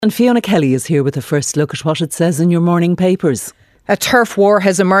And Fiona Kelly is here with a first look at what it says in your morning papers. A turf war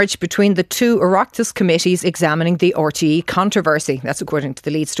has emerged between the two Oireachtas committees examining the RTE controversy. That's according to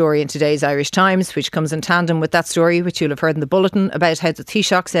the lead story in today's Irish Times, which comes in tandem with that story, which you'll have heard in the bulletin, about how the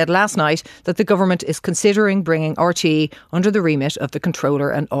Taoiseach said last night that the government is considering bringing RTE under the remit of the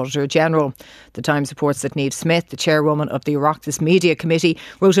Controller and Auditor General. The Times reports that Niamh Smith, the chairwoman of the Oireachtas Media Committee,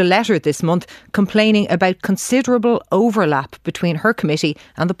 wrote a letter this month complaining about considerable overlap between her committee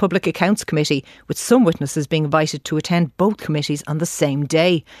and the Public Accounts Committee, with some witnesses being invited to attend both committees on the same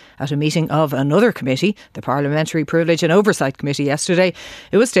day. At a meeting of another committee, the Parliamentary Privilege and Oversight Committee yesterday,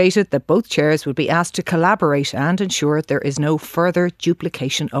 it was stated that both chairs would be asked to collaborate and ensure there is no further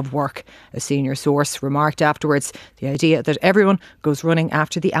duplication of work. A senior source remarked afterwards, the idea that everyone goes running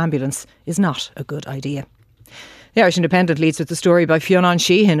after the ambulance is not a good idea. The Irish Independent leads with the story by Fiona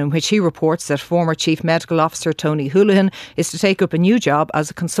Sheehan, in which he reports that former Chief Medical Officer Tony Holohan is to take up a new job as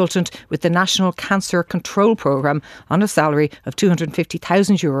a consultant with the National Cancer Control Programme on a salary of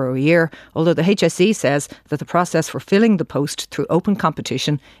 €250,000 a year, although the HSE says that the process for filling the post through open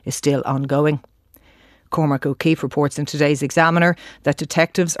competition is still ongoing. Cormac O'Keefe reports in today's Examiner that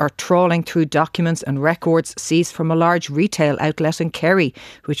detectives are trawling through documents and records seized from a large retail outlet in Kerry,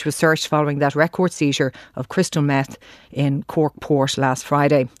 which was searched following that record seizure of crystal meth in Cork Port last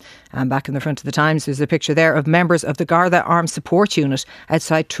Friday. And back in the front of the Times, there's a picture there of members of the Garda Armed Support Unit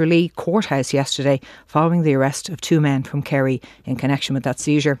outside Tralee Courthouse yesterday, following the arrest of two men from Kerry in connection with that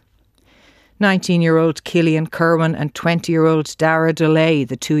seizure. 19-year-old Killian Kerwin and 20-year-old Dara DeLay,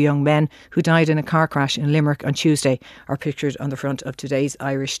 the two young men who died in a car crash in Limerick on Tuesday, are pictured on the front of today's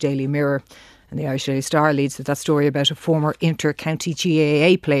Irish Daily Mirror. And the Irish Daily Star leads with that story about a former inter-county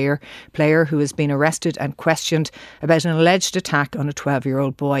GAA player who has been arrested and questioned about an alleged attack on a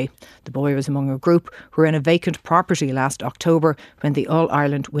 12-year-old boy. The boy was among a group who were in a vacant property last October when the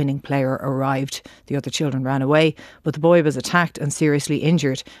All-Ireland winning player arrived. The other children ran away, but the boy was attacked and seriously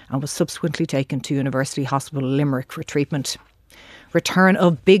injured and was subsequently taken to University Hospital Limerick for treatment. Return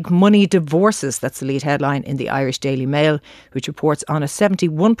of big money divorces. That's the lead headline in the Irish Daily Mail, which reports on a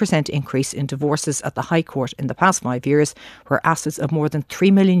 71% increase in divorces at the High Court in the past 5 years, where assets of more than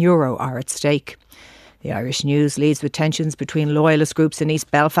 €3 million are at stake. The Irish News leads with tensions between loyalist groups in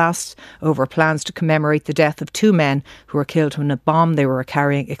East Belfast over plans to commemorate the death of two men who were killed when a bomb they were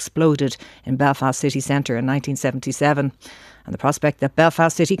carrying exploded in Belfast city centre in 1977. And the prospect that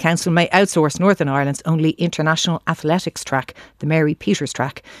Belfast City Council may outsource Northern Ireland's only international athletics track, the Mary Peters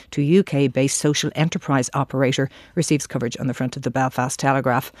track, to UK-based social enterprise operator receives coverage on the front of the Belfast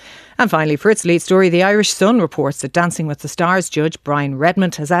Telegraph. And finally, for its lead story, the Irish Sun reports that Dancing with the Stars judge Brian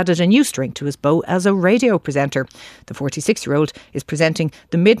Redmond has added a new string to his bow as a radio presenter. The 46-year-old is presenting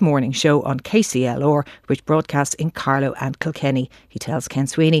the mid-morning show on KCLR, which broadcasts in Carlow and Kilkenny. He tells Ken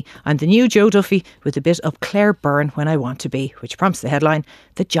Sweeney, "I'm the new Joe Duffy with a bit of Claire Byrne when I want to be," which prompts the headline,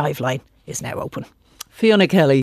 "The Jive Line is now open." Fiona Kelly.